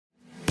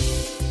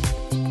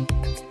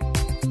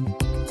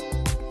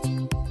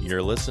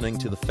You're listening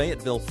to the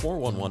Fayetteville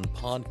 411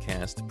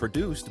 podcast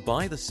produced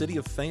by the City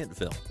of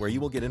Fayetteville, where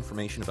you will get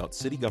information about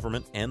city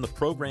government and the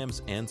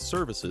programs and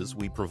services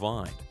we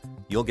provide.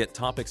 You'll get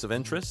topics of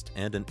interest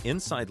and an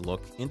inside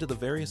look into the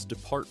various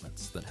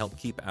departments that help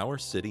keep our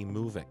city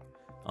moving.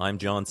 I'm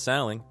John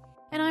Salling.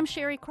 And I'm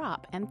Sherry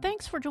Kropp, and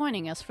thanks for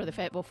joining us for the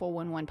Fayetteville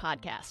 411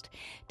 podcast.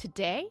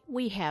 Today,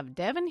 we have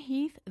Devin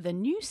Heath, the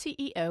new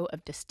CEO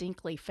of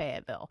DistiNCtly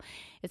Fayetteville.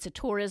 It's a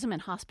tourism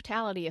and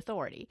hospitality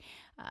authority.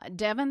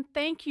 Devin,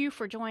 thank you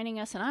for joining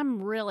us, and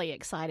I'm really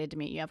excited to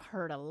meet you. I've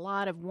heard a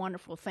lot of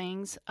wonderful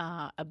things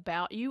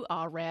about you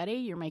already.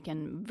 You're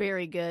making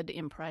very good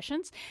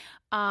impressions.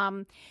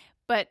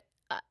 But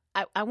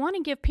I want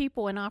to give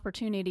people an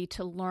opportunity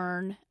to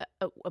learn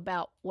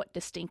about what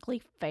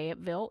DistiNCtly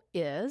Fayetteville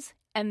is,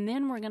 and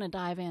then we're going to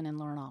dive in and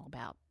learn all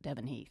about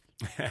Devin Heath.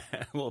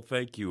 Well,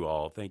 thank you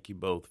all. Thank you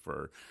both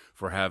for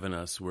having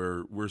us.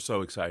 We're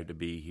so excited to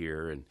be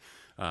here and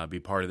be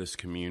part of this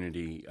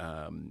community.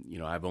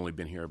 I've only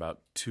been here about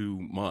 2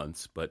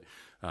 months, but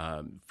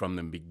from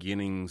the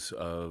beginnings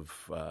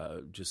of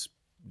just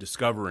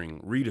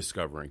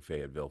rediscovering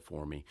Fayetteville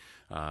for me,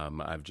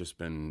 I've just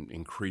been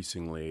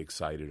increasingly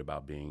excited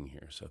about being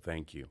here. So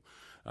thank you.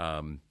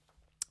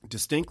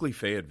 DistiNCtly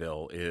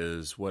Fayetteville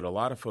is what a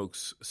lot of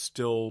folks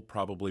still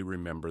probably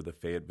remember, the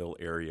Fayetteville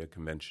Area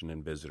Convention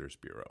and Visitors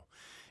Bureau.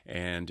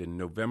 And in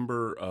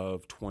November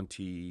of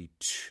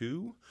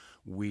 22,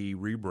 we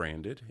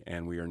rebranded,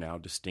 and we are now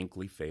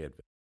DistiNCtly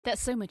Fayetteville.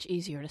 That's so much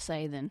easier to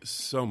say than...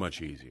 So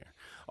much easier.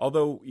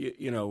 Although,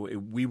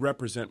 we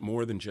represent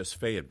more than just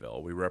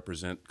Fayetteville. We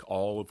represent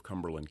all of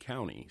Cumberland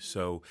County.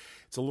 So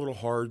it's a little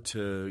hard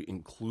to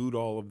include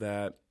all of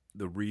that.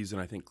 The reason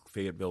I think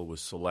Fayetteville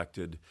was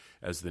selected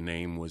as the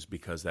name was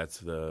because that's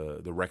the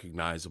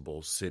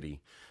recognizable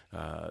city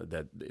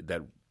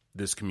that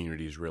this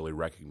community is really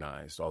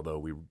recognized, although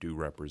we do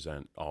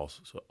represent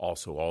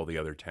also all the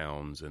other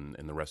towns and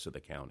the rest of the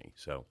county.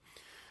 So,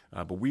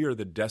 but we are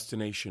the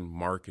Destination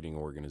Marketing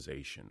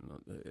Organization.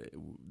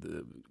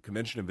 The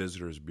Convention and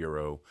Visitors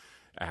Bureau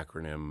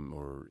acronym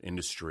or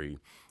industry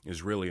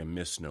is really a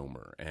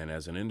misnomer. And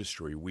as an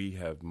industry, we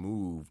have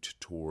moved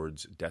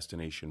towards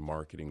destination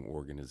marketing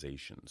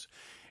organizations.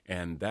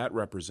 And that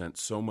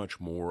represents so much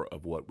more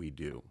of what we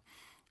do.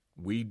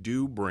 We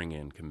do bring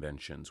in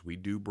conventions. We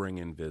do bring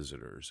in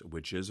visitors,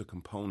 which is a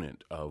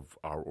component of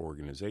our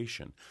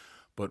organization.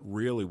 But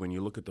really, when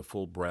you look at the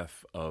full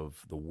breadth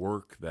of the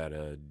work that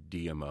a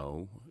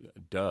DMO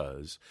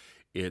does,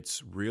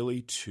 it's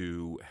really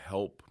to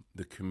help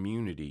the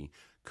community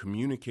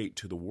communicate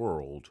to the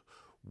world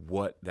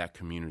what that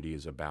community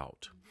is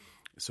about.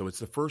 So it's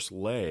the first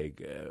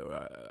leg.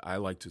 I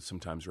like to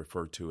sometimes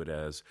refer to it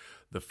as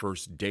the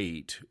first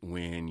date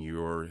when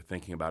you're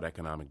thinking about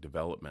economic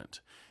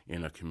development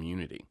in a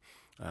community.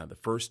 The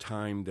first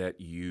time that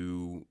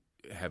you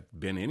have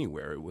been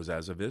anywhere, it was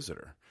as a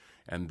visitor.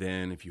 And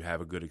then if you have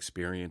a good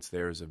experience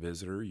there as a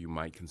visitor, you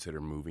might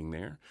consider moving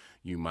there.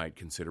 You might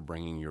consider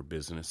bringing your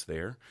business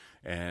there,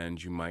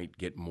 and you might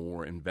get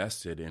more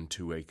invested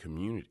into a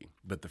community.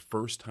 But the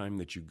first time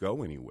that you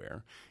go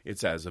anywhere,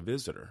 it's as a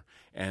visitor.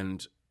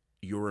 And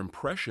your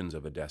impressions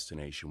of a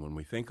destination, when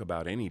we think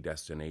about any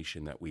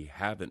destination that we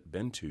haven't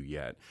been to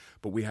yet,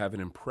 but we have an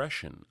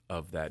impression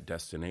of that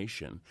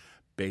destination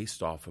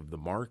based off of the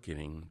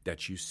marketing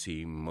that you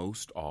see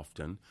most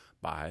often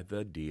by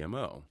the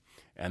DMO.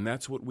 And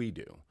that's what we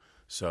do.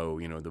 So,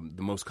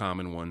 the most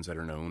common ones that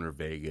are known are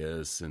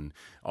Vegas and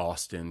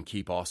Austin,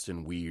 keep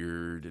Austin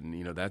weird.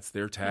 And, that's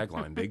their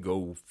tagline. They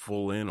go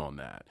full in on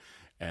that.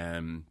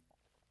 And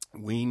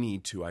we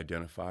need to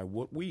identify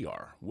what we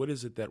are. What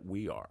is it that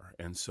we are?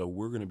 And so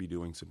we're going to be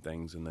doing some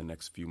things in the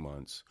next few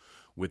months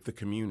with the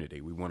community.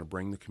 We want to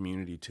bring the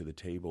community to the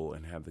table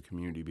and have the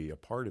community be a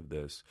part of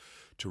this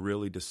to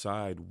really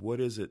decide what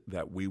is it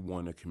that we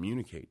want to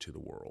communicate to the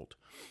world.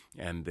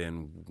 And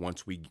then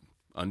once we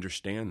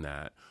understand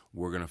that,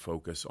 we're going to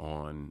focus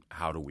on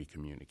how do we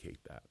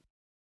communicate that.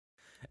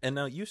 And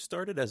now you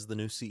started as the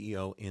new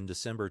CEO in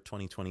December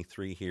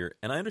 2023 here,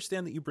 and I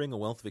understand that you bring a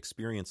wealth of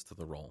experience to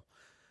the role.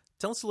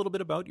 Tell us a little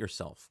bit about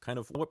yourself, kind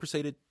of what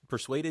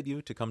persuaded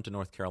you to come to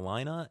North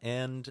Carolina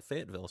and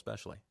Fayetteville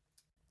especially.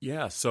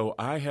 Yeah, so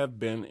I have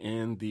been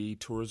in the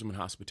tourism and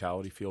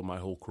hospitality field my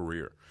whole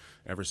career.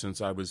 Ever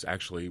since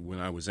when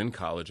I was in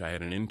college, I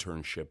had an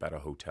internship at a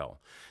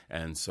hotel.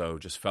 And so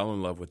just fell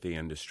in love with the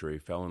industry,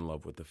 fell in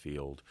love with the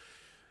field.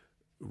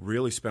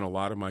 Really spent a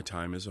lot of my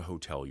time as a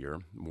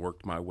hotelier,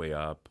 worked my way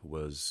up,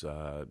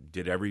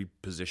 did every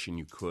position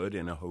you could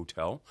in a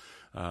hotel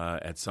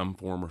at some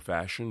form or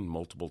fashion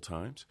multiple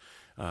times.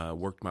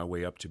 Worked my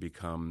way up to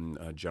become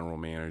a general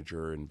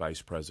manager and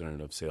vice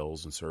president of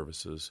sales and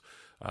services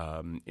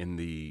in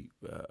the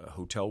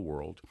hotel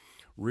world.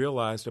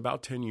 Realized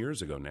about 10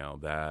 years ago now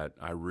that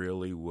I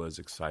really was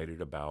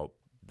excited about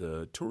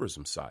the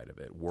tourism side of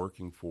it,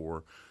 working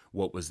for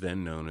what was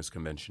then known as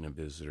Convention and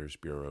Visitors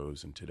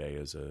Bureaus and today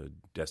as a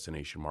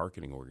destination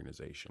marketing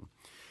organization,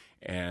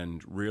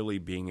 and really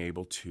being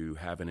able to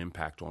have an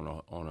impact on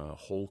a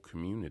whole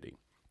community.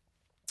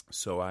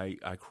 So I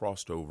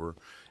crossed over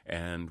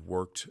and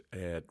worked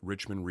at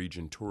Richmond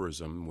Region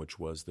Tourism, which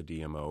was the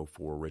DMO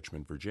for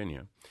Richmond,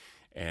 Virginia,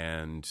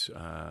 and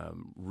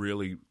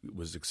really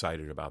was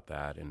excited about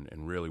that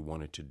and really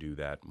wanted to do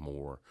that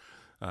more.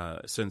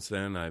 Since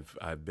then, I've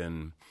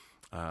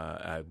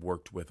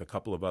worked with a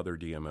couple of other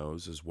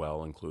DMOs as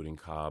well, including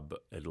Cobb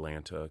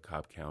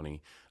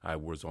County. I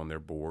was on their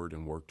board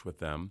and worked with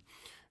them.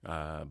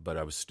 But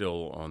I was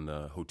still on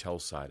the hotel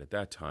side at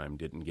that time,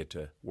 didn't get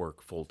to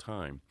work full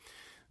time.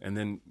 And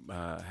then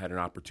had an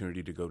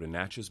opportunity to go to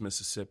Natchez,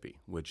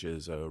 Mississippi, which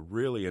is a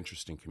really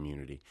interesting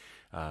community.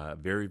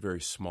 Very,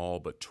 very small,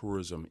 but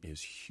tourism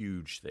is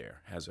huge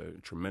there, has a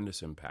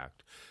tremendous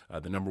impact,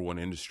 the number one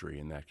industry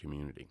in that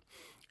community.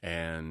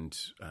 And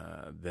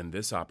then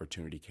this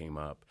opportunity came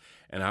up,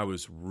 and I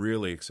was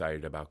really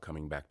excited about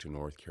coming back to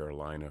North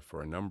Carolina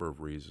for a number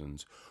of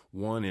reasons.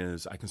 One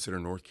is I consider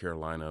North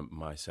Carolina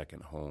my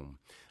second home.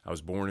 I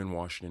was born in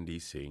Washington,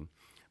 D.C.,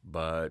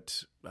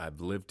 but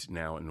I've lived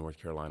now in North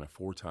Carolina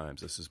 4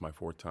 times. This is my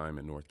 4th time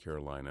in North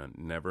Carolina,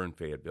 never in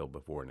Fayetteville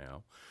before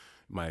now.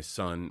 My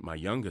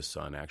youngest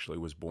son, actually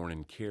was born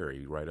in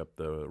Cary, right up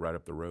the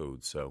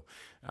road. So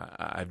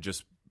I've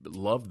just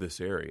loved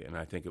this area, and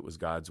I think it was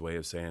God's way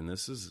of saying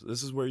this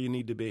is where you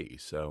need to be.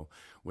 So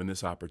when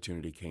this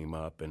opportunity came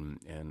up,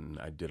 and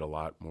I did a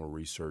lot more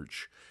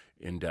research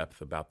in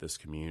depth about this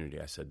community,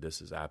 I said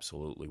this is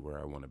absolutely where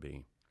I want to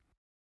be.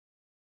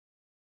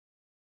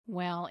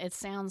 Well, it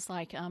sounds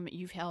like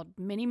you've held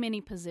many, many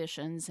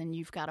positions, and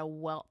you've got a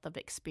wealth of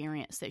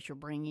experience that you're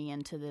bringing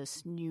into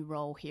this new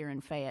role here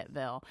in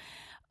Fayetteville.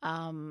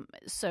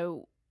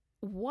 So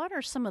what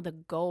are some of the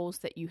goals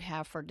that you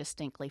have for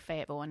DistiNCtly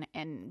Fayetteville?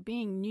 And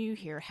being new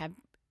here,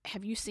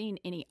 have you seen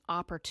any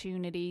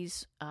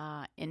opportunities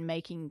in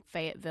making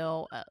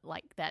Fayetteville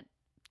like that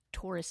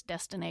tourist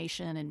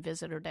destination and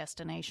visitor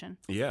destination?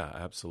 Yeah,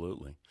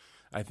 absolutely.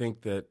 I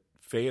think that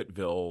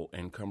Fayetteville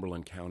and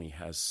Cumberland County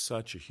has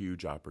such a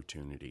huge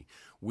opportunity.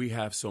 We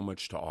have so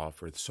much to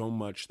offer, so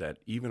much that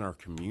even our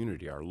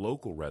community, our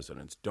local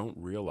residents, don't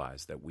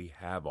realize that we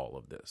have all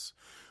of this.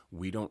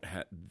 We don't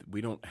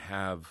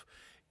have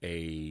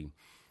a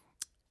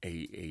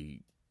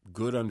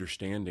good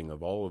understanding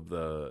of all of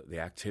the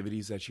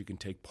activities that you can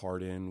take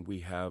part in. We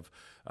have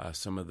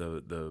some of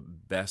the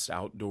best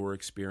outdoor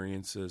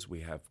experiences. We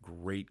have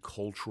great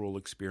cultural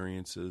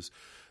experiences.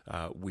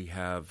 We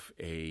have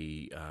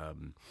we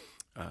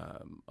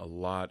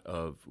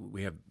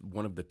have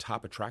one of the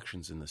top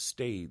attractions in the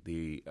state,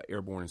 the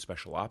Airborne and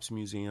Special Ops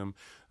Museum.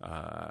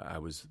 I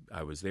was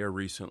there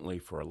recently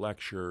for a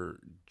lecture,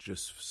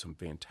 just some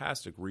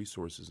fantastic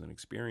resources and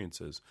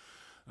experiences.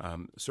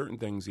 Certain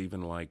things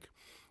even like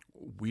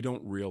we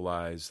don't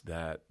realize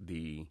that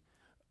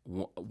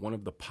one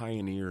of the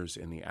pioneers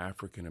in the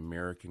African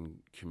American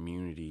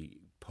community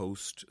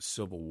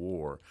post-Civil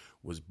War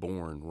was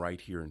born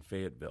right here in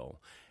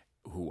Fayetteville,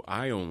 who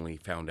I only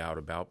found out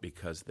about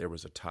because there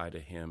was a tie to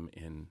him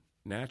in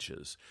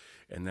Natchez,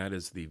 and that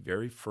is the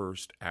very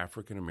first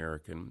African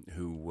American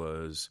who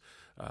was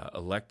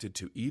elected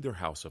to either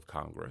House of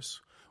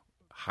Congress.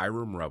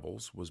 Hiram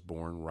Revels was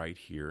born right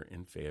here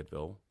in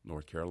Fayetteville,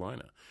 North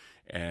Carolina,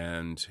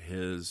 and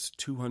his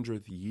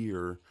 200th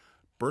year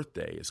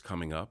birthday is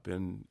coming up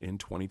in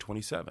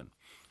 2027.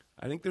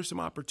 I think there's some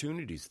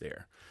opportunities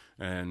there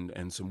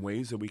and some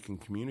ways that we can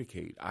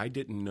communicate. I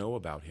didn't know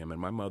about him,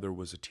 and my mother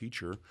was a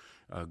teacher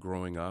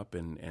growing up,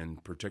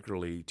 and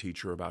particularly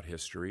teacher about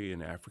history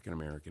and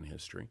African-American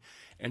history,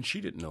 and she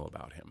didn't know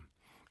about him.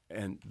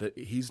 And that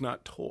he's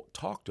not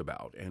talked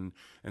about. And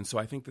so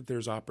I think that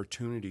there's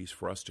opportunities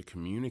for us to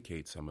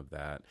communicate some of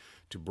that,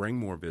 to bring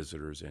more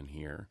visitors in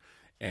here,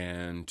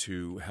 and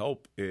to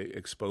help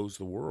expose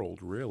the world,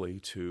 really,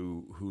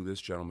 to who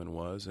this gentleman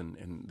was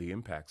and the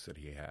impacts that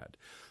he had.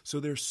 So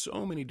there's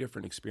so many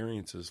different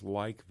experiences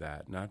like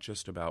that, not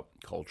just about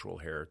cultural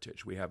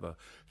heritage. We have a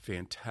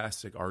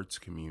fantastic arts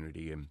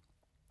community, and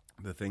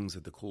the things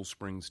that the Cool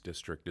Springs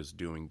District is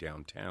doing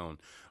downtown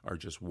are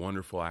just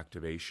wonderful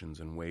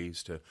activations and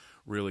ways to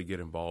really get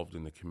involved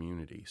in the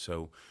community.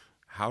 So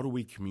how do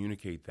we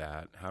communicate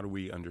that? How do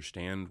we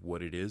understand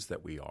what it is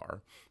that we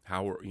are?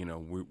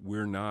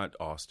 We're not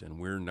Austin.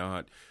 We're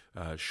not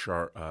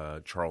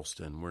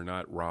Charleston. We're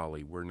not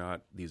Raleigh. We're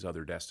not these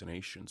other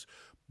destinations.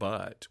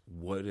 But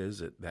what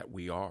is it that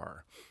we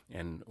are,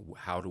 and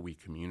how do we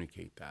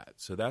communicate that?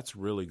 So that's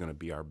really going to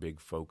be our big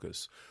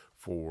focus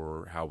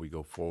for how we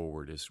go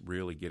forward, is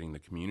really getting the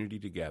community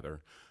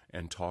together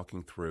and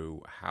talking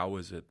through how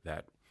is it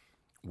that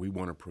we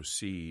want to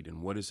proceed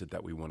and what is it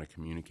that we want to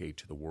communicate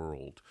to the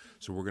world.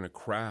 So we're going to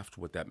craft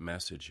what that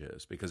message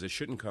is, because it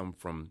shouldn't come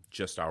from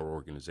just our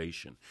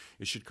organization.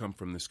 It should come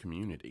from this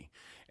community.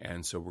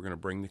 And so we're going to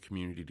bring the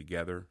community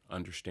together,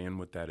 understand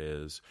what that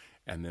is,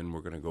 and then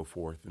we're going to go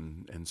forth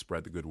and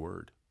spread the good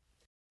word.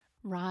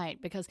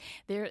 Right, because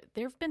there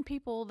have been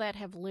people that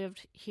have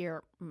lived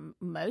here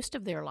most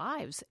of their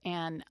lives,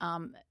 and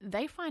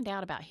they find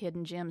out about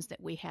hidden gems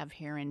that we have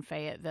here in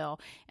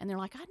Fayetteville, and they're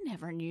like, I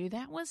never knew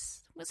that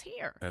was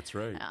here. That's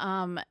right.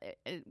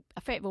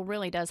 Fayetteville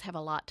really does have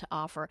a lot to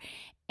offer.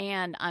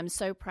 And I'm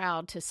so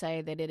proud to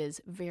say that it is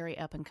very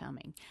up and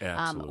coming.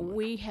 Absolutely.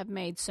 We have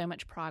made so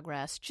much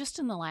progress just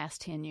in the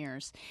last 10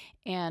 years,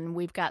 and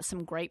we've got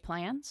some great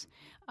plans.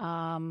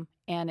 And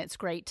it's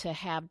great to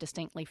have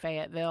DistiNCtly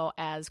Fayetteville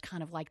as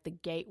kind of like the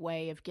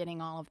gateway of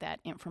getting all of that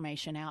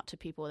information out to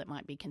people that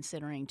might be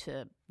considering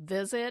to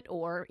visit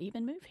or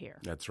even move here.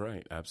 That's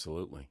right.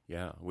 Absolutely.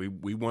 Yeah.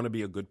 We want to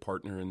be a good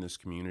partner in this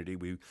community.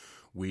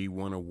 We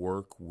want to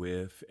work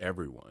with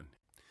everyone.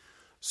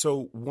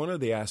 So one of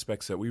the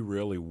aspects that we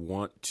really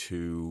want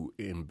to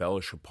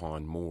embellish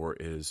upon more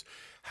is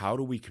how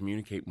do we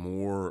communicate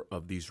more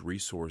of these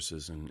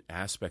resources and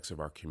aspects of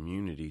our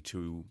community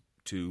to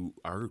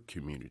our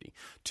community,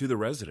 to the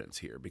residents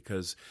here,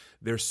 because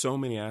there's so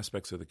many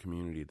aspects of the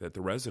community that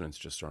the residents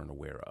just aren't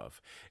aware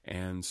of.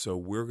 And so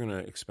we're going to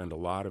expend a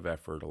lot of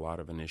effort, a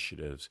lot of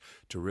initiatives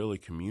to really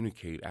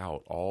communicate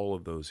out all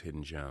of those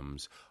hidden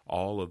gems,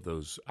 all of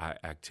those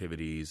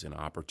activities and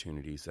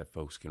opportunities that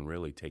folks can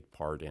really take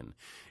part in.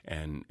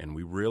 And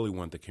we really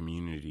want the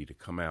community to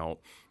come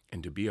out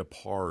and to be a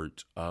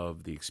part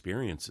of the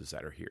experiences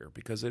that are here,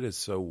 because it is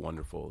so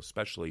wonderful,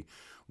 especially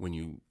when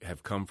you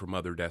have come from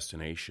other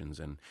destinations.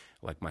 And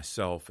like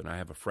myself, and I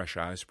have a fresh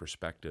eyes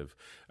perspective,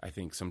 I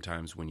think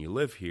sometimes when you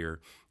live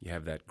here, you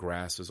have that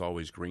grass is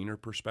always greener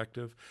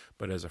perspective.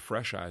 But as a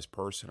fresh eyes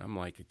person, I'm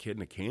like a kid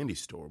in a candy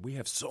store. We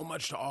have so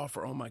much to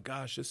offer. Oh my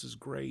gosh, this is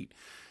great.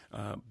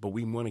 But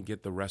we want to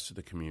get the rest of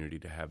the community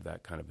to have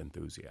that kind of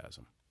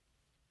enthusiasm.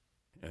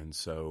 And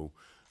so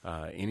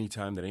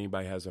anytime that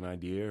anybody has an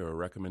idea or a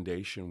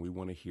recommendation, we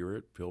want to hear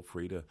it. Feel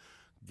free to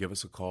give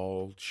us a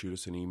call, shoot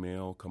us an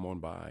email, come on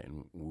by,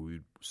 and we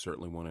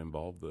certainly want to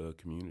involve the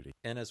community.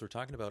 And as we're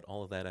talking about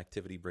all of that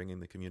activity, bringing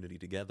the community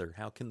together,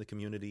 how can the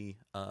community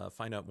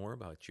find out more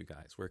about you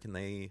guys? Where can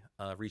they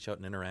reach out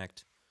and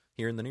interact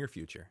here in the near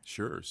future?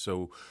 Sure.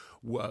 So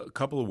a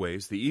couple of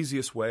ways. The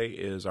easiest way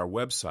is our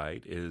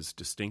website is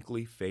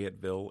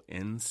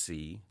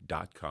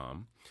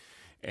DistiNCtlyFayettevilleNC.com.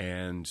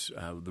 And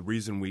the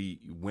reason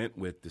we went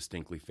with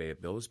DistiNCtly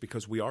Fayetteville is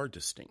because we are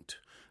distinct.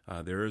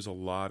 There is a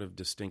lot of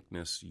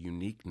distinctness,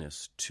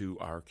 uniqueness to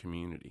our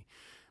community.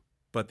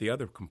 But the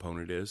other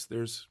component is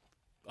there's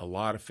a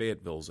lot of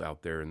Fayettevilles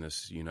out there in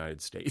this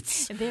United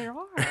States. There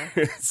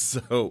are.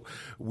 So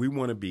we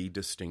want to be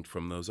distinct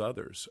from those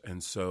others.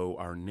 And so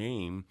our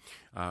name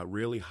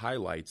really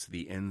highlights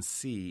the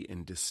NC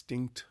in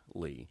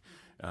DistiNCtly.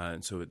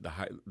 And so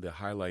the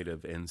highlight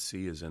of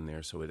NC is in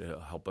there, so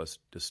it'll help us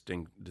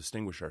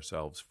distinguish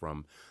ourselves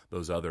from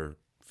those other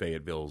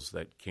Fayettevilles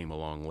that came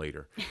along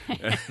later.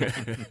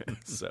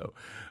 So,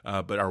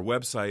 but our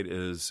website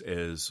is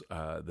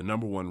the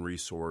number one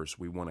resource.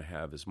 We want to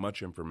have as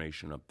much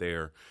information up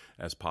there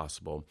as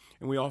possible.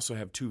 And we also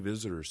have 2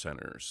 visitor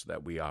centers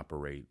that we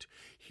operate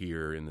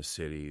here in the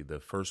city. The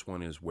first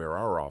one is where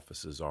our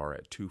offices are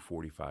at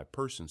 245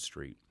 Person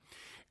Street.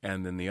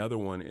 And then the other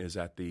one is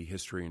at the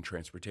History and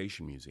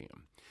Transportation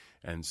Museum.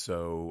 And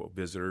so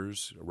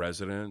visitors,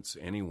 residents,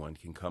 anyone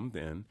can come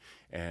in,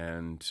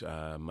 and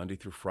Monday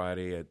through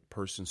Friday at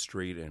Person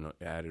Street and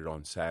added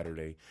on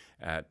Saturday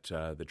at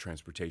the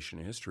Transportation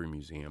and History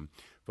Museum,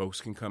 folks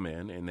can come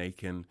in and they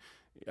can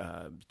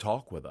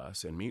talk with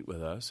us and meet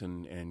with us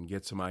and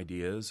get some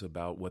ideas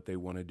about what they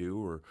want to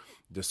do or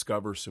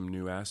discover some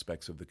new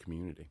aspects of the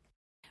community.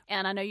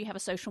 And I know you have a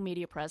social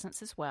media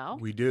presence as well.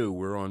 We do.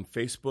 We're on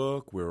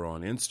Facebook. We're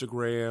on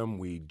Instagram.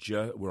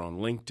 We're on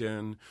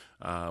LinkedIn.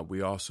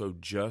 We also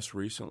just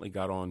recently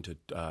got on to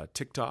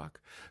TikTok.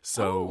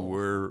 So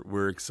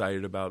we're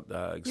excited about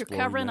exploring. You're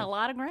covering that. a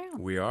lot of ground.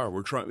 We are.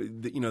 We're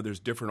trying. There's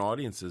different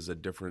audiences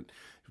at different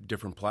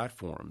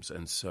platforms,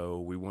 and so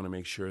we want to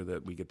make sure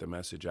that we get the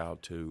message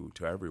out to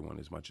everyone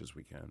as much as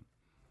we can.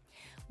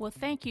 Well,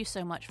 thank you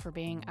so much for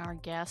being our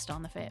guest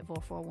on the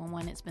Fayetteville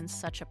 411. It's been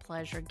such a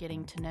pleasure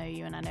getting to know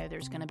you, and I know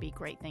there's going to be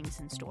great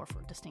things in store for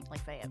DistiNCtly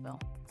Fayetteville.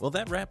 Well,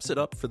 that wraps it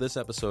up for this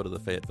episode of the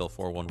Fayetteville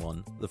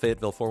 411. The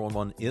Fayetteville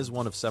 411 is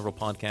one of several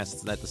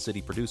podcasts that the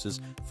city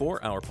produces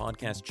for our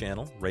podcast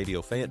channel,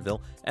 Radio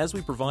Fayetteville, as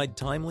we provide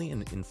timely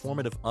and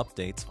informative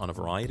updates on a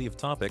variety of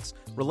topics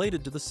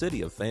related to the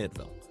city of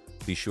Fayetteville.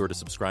 Be sure to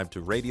subscribe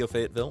to Radio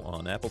Fayetteville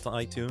on Apple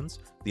iTunes,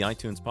 the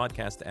iTunes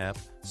Podcast app,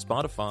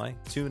 Spotify,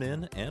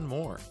 TuneIn, and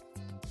more.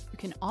 You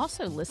can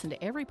also listen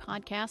to every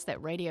podcast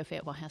that Radio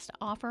Fayetteville has to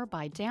offer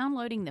by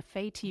downloading the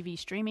Fay TV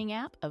streaming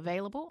app,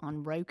 available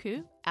on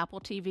Roku,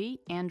 Apple TV,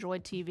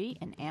 Android TV,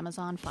 and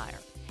Amazon Fire.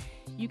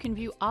 You can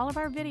view all of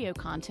our video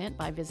content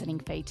by visiting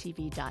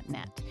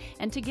faytv.net.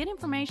 And to get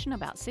information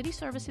about city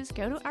services,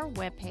 go to our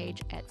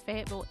webpage at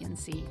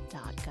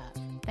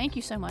fayetteville.nc.gov. Thank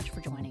you so much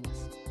for joining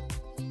us.